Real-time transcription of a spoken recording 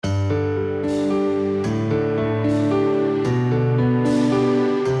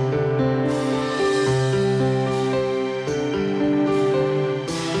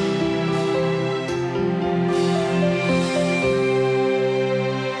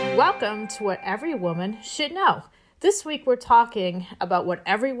Welcome to What Every Woman Should Know. This week we're talking about what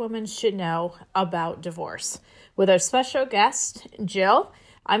every woman should know about divorce. With our special guest, Jill,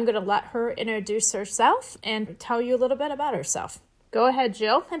 I'm going to let her introduce herself and tell you a little bit about herself. Go ahead,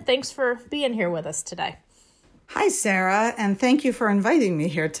 Jill, and thanks for being here with us today. Hi, Sarah, and thank you for inviting me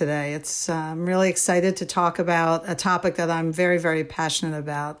here today. I'm really excited to talk about a topic that I'm very, very passionate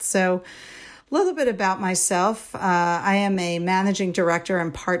about. So, a little bit about myself. I am a managing director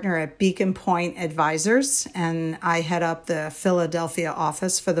and partner at Beacon Point Advisors, and I head up the Philadelphia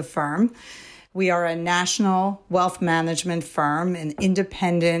office for the firm. We are a national wealth management firm, an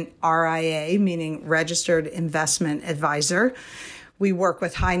independent RIA, meaning registered investment advisor. We work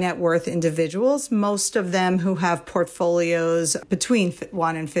with high net worth individuals, most of them who have portfolios between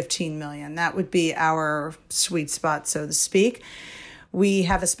 1 and 15 million. That would be our sweet spot, so to speak. We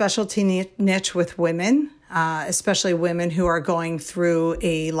have a specialty niche with women, especially women who are going through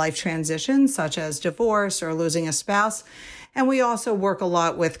a life transition, such as divorce or losing a spouse. And we also work a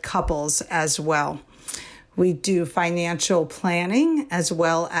lot with couples as well. We do financial planning as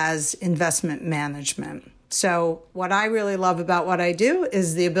well as investment management. So what I really love about what I do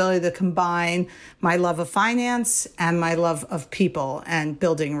is the ability to combine my love of finance and my love of people and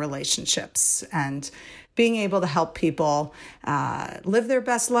building relationships and being able to help people live their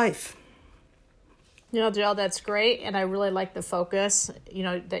best life. Jill, that's great. And I really like the focus,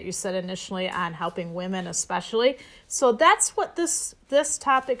 that you said initially on helping women especially. So that's what this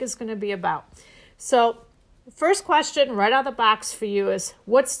topic is going to be about. So first question right out of the box for you is,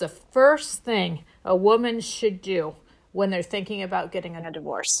 what's the first thing a woman should do when they're thinking about getting a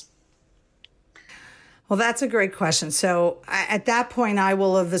divorce? Well, that's a great question. So at that point, I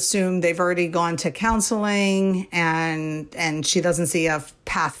will have assumed they've already gone to counseling and she doesn't see a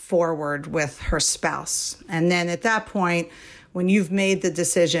path forward with her spouse. And then at that point, when you've made the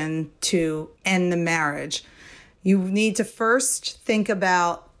decision to end the marriage, you need to first think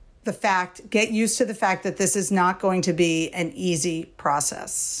about get used to the fact that this is not going to be an easy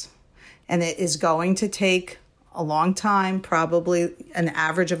process. And it is going to take a long time, probably an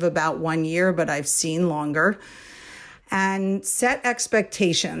average of about 1 year, but I've seen longer. And set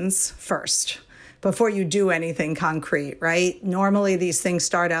expectations first before you do anything concrete, right? Normally these things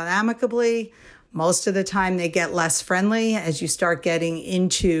start out amicably. Most of the time they get less friendly as you start getting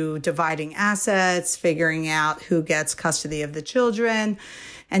into dividing assets, figuring out who gets custody of the children,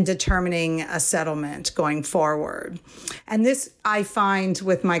 and determining a settlement going forward. And this, I find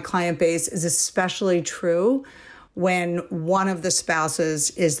with my client base, is especially true when one of the spouses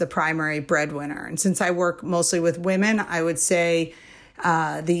is the primary breadwinner. And since I work mostly with women, I would say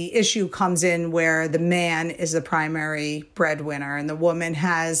the issue comes in where the man is the primary breadwinner and the woman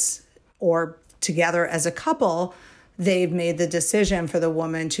has, or together as a couple, they've made the decision for the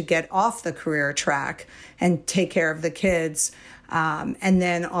woman to get off the career track and take care of the kids. And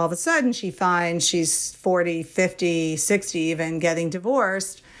then all of a sudden she finds she's 40, 50, 60 even getting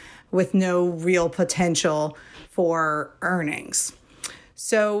divorced with no real potential for earnings.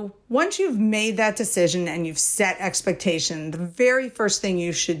 So once you've made that decision and you've set expectation, the very first thing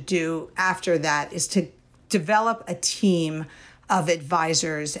you should do after that is to develop a team of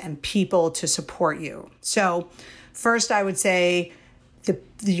advisors and people to support you. So first, I would say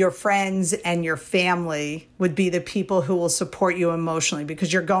your friends and your family would be the people who will support you emotionally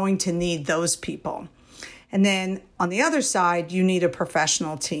because you're going to need those people. And then on the other side, you need a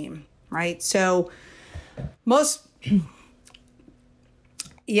professional team, right? So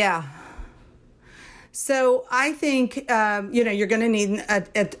So I think, you're going to need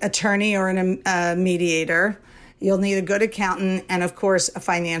an attorney or a mediator. You'll need a good accountant and, of course, a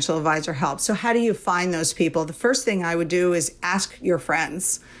financial advisor help. So how do you find those people? The first thing I would do is ask your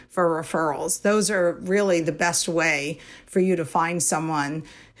friends for referrals. Those are really the best way for you to find someone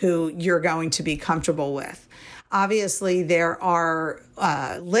who you're going to be comfortable with. Obviously, there are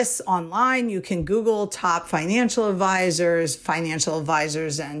lists online. You can Google top financial advisors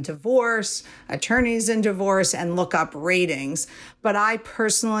and divorce, attorneys in divorce, and look up ratings. But I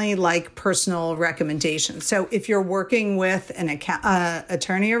personally like personal recommendations. So if you're working with an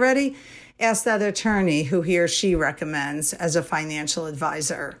attorney already, ask that attorney who he or she recommends as a financial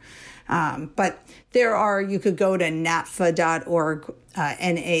advisor. But you could go to NAFPA.org,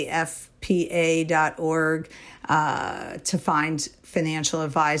 NAFPA.org, to find financial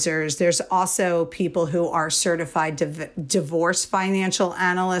advisors. There's also people who are certified divorce financial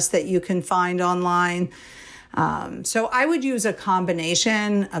analysts that you can find online. So I would use a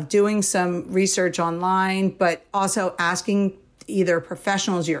combination of doing some research online, but also asking either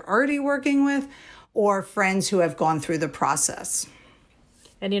professionals you're already working with or friends who have gone through the process.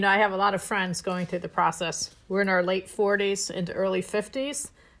 And, I have a lot of friends going through the process. We're in our late 40s into early 50s,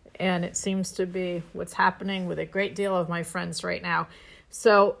 and it seems to be what's happening with a great deal of my friends right now.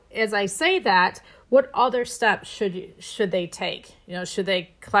 So as I say that, what other steps should they take? Should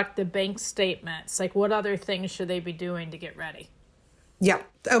they collect the bank statements? Like, what other things should they be doing to get ready? Yeah.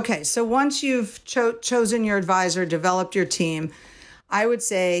 Okay. So once you've chosen your advisor, developed your team, I would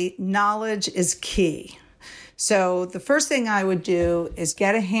say knowledge is key. So the first thing I would do is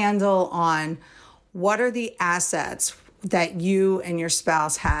get a handle on what are the assets that you and your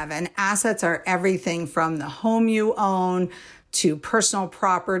spouse have. And assets are everything from the home you own to personal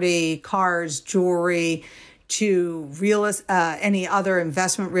property, cars, jewelry, to any other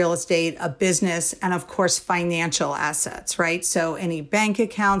investment real estate, a business, and of course, financial assets, right? So any bank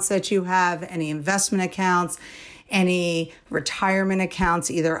accounts that you have, any investment accounts, any retirement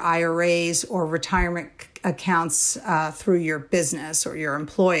accounts, either IRAs or retirement accounts through your business or your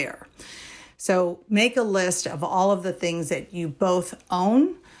employer. So make a list of all of the things that you both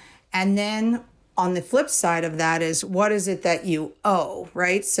own. And then on the flip side of that is, what is it that you owe,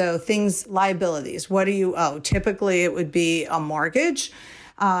 right? So liabilities, what do you owe? Typically, it would be a mortgage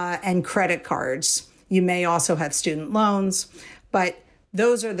and credit cards. You may also have student loans, but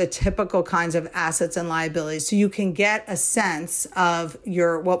those are the typical kinds of assets and liabilities. So you can get a sense of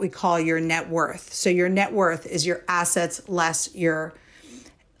what we call your net worth. So your net worth is your assets less your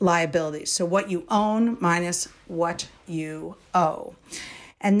liabilities. So what you own minus what you owe.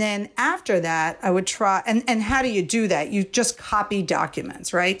 And then after that, I would try, and how do you do that? You just copy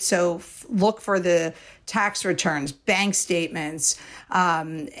documents, right? So look for the tax returns, bank statements,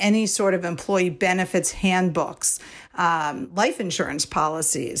 any sort of employee benefits handbooks, life insurance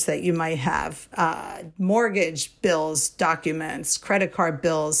policies that you might have, mortgage bills, documents, credit card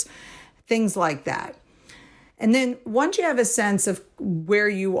bills, things like that. And then once you have a sense of where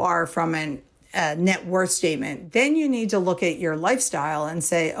you are from a net worth statement, then you need to look at your lifestyle and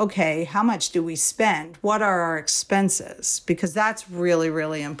say, okay, how much do we spend? What are our expenses? Because that's really,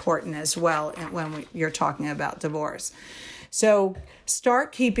 really important as well when you're talking about divorce. So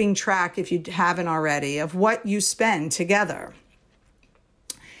start keeping track, if you haven't already, of what you spend together.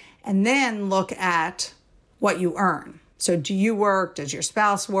 And then look at what you earn. So do you work? Does your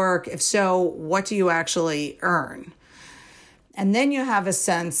spouse work? If so, what do you actually earn? And then you have a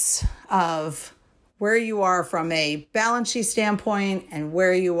sense of where you are from a balance sheet standpoint and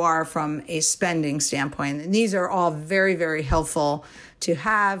where you are from a spending standpoint. And these are all very, very helpful to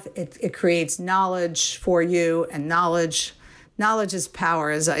have. It creates knowledge for you, and knowledge is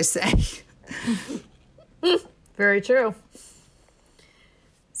power, as I say. Very true.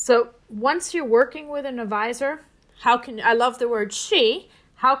 So once you're working with an advisor, I love the word she,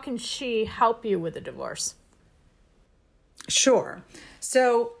 how can she help you with a divorce? Sure.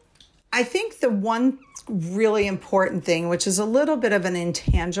 So I think the one really important thing, which is a little bit of an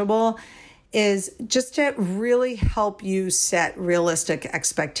intangible, is just to really help you set realistic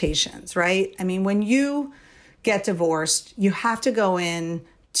expectations, right? I mean, when you get divorced, you have to go in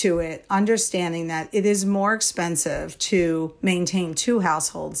to it understanding that it is more expensive to maintain two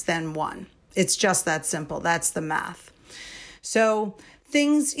households than one. It's just that simple. That's the math. So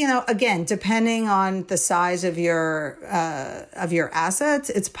things, again, depending on the size of your assets,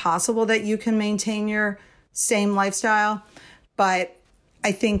 it's possible that you can maintain your same lifestyle, but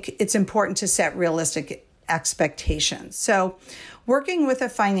I think it's important to set realistic expectations. So working with a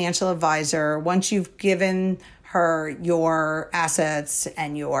financial advisor, once you've given her your assets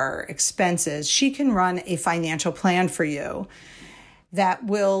and your expenses, she can run a financial plan for you that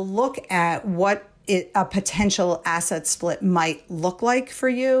will look at what a potential asset split might look like for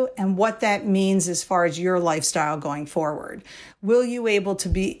you and what that means as far as your lifestyle going forward. Will you be able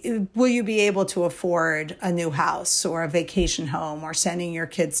to afford a new house or a vacation home or sending your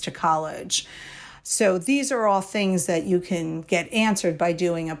kids to college? So these are all things that you can get answered by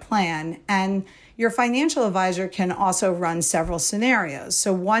doing a plan. And your financial advisor can also run several scenarios.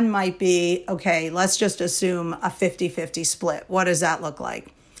 So one might be, okay, let's just assume a 50-50 split. What does that look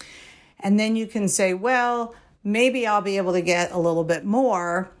like? And then you can say, well, maybe I'll be able to get a little bit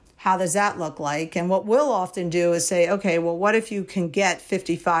more. How does that look like? And what we'll often do is say, okay, well, what if you can get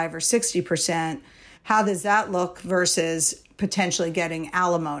 55 or 60%? How does that look versus potentially getting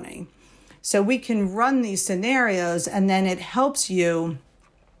alimony? So we can run these scenarios, and then it helps you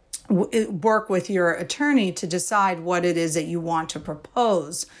work with your attorney to decide what it is that you want to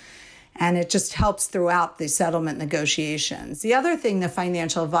propose. And it just helps throughout the settlement negotiations. The other thing the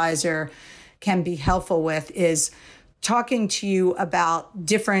financial advisor can be helpful with is talking to you about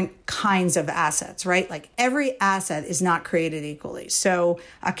different kinds of assets, right? Like every asset is not created equally. So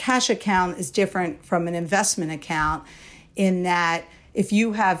a cash account is different from an investment account in that if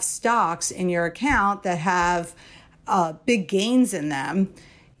you have stocks in your account that have big gains in them,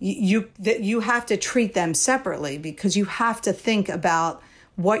 you have to treat them separately because you have to think about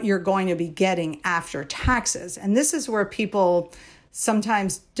what you're going to be getting after taxes. And this is where people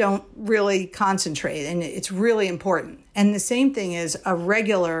sometimes don't really concentrate, and it's really important. And the same thing is a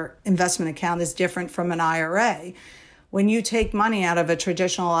regular investment account is different from an IRA. When you take money out of a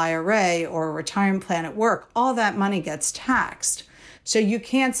traditional IRA or a retirement plan at work, all that money gets taxed. So you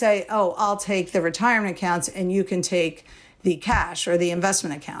can't say, oh, I'll take the retirement accounts and you can take the cash or the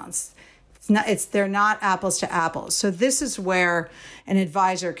investment accounts. They're not apples to apples. So this is where an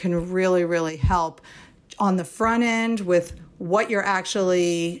advisor can really, really help on the front end with what you're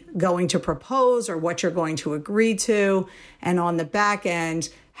actually going to propose or what you're going to agree to, and on the back end,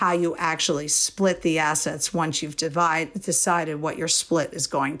 how you actually split the assets once you've decided what your split is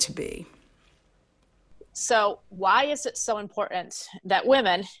going to be. So why is it so important that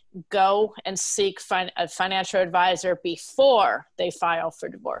women go and seek a financial advisor before they file for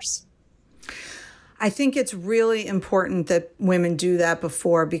divorce? I think it's really important that women do that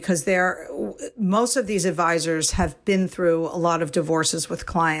before because most of these advisors have been through a lot of divorces with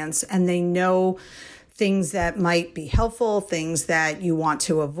clients and they know things that might be helpful, things that you want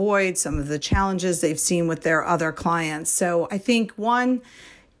to avoid, some of the challenges they've seen with their other clients. So I think one,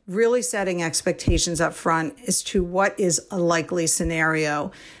 really setting expectations up front as to what is a likely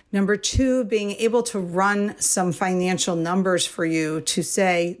scenario. Number two, being able to run some financial numbers for you to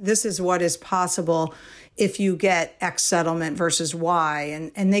say, this is what is possible if you get X settlement versus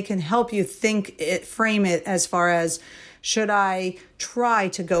Y. And they can help you frame it as far as, should I try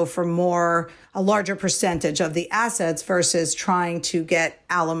to go for a larger percentage of the assets versus trying to get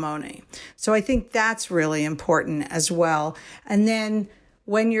alimony? So I think that's really important as well. And then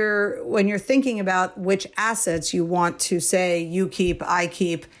when you're thinking about which assets you want to say you keep, I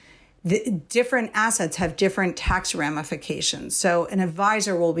keep, the different assets have different tax ramifications. So an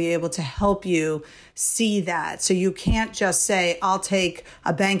advisor will be able to help you see that. So you can't just say, I'll take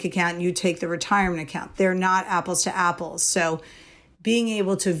a bank account and you take the retirement account. They're not apples to apples. So being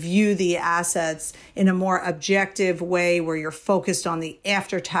able to view the assets in a more objective way where you're focused on the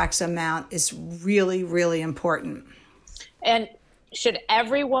after-tax amount is really, really important. And should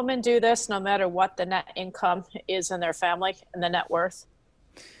every woman do this no matter what the net income is in their family and the net worth?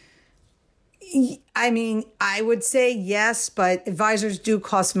 I mean, I would say yes, but advisors do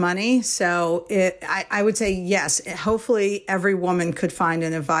cost money. So I would say yes. Hopefully every woman could find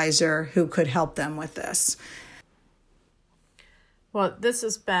an advisor who could help them with this. Well, this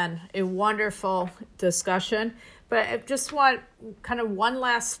has been a wonderful discussion, but I just want kind of one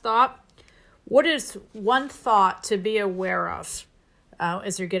last thought. What is one thought to be aware of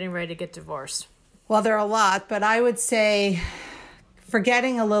as you're getting ready to get divorced? Well, there are a lot, but I would say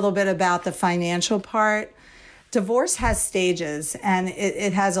forgetting a little bit about the financial part, divorce has stages and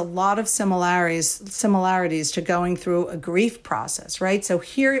it has a lot of similarities to going through a grief process, right? So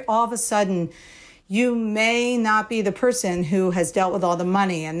here, all of a sudden, you may not be the person who has dealt with all the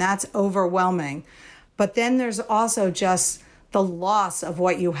money, and that's overwhelming. But then there's also just the loss of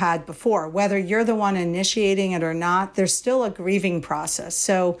what you had before. Whether you're the one initiating it or not, there's still a grieving process.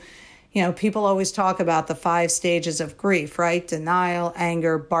 So, people always talk about the 5 stages of grief, right? Denial,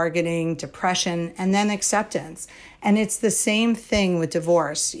 anger, bargaining, depression, and then acceptance. And it's the same thing with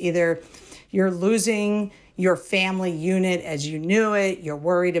divorce. Either you're losing your family unit as you knew it, you're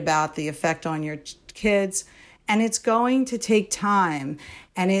worried about the effect on your kids, and it's going to take time.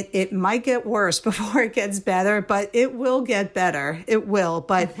 And it might get worse before it gets better, but it will get better. It will.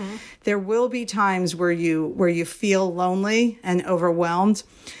 But there will be times where you feel lonely and overwhelmed.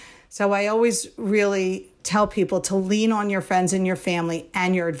 So I always really tell people to lean on your friends and your family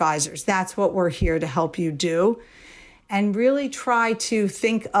and your advisors. That's what we're here to help you do. And really try to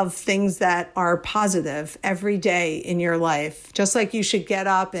think of things that are positive every day in your life. Just like you should get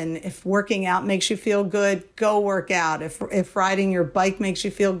up, and if working out makes you feel good, go work out. If riding your bike makes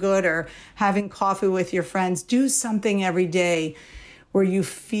you feel good, or having coffee with your friends, do something every day where you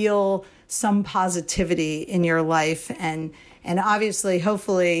feel some positivity in your life. And obviously,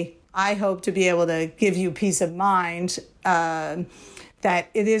 hopefully, I hope to be able to give you peace of mind that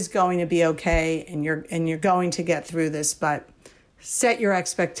it is going to be okay and you're going to get through this. But set your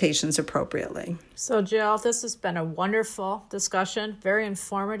expectations appropriately. So, Jill, this has been a wonderful discussion, very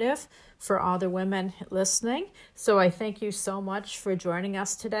informative for all the women listening. So I thank you so much for joining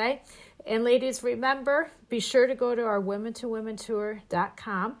us today. And ladies, remember, be sure to go to our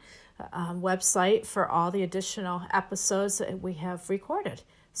women2womentour.com website for all the additional episodes that we have recorded.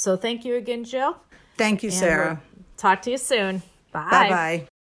 So thank you again, Jill. Thank you, Sarah. We'll talk to you soon. Bye. Bye-bye.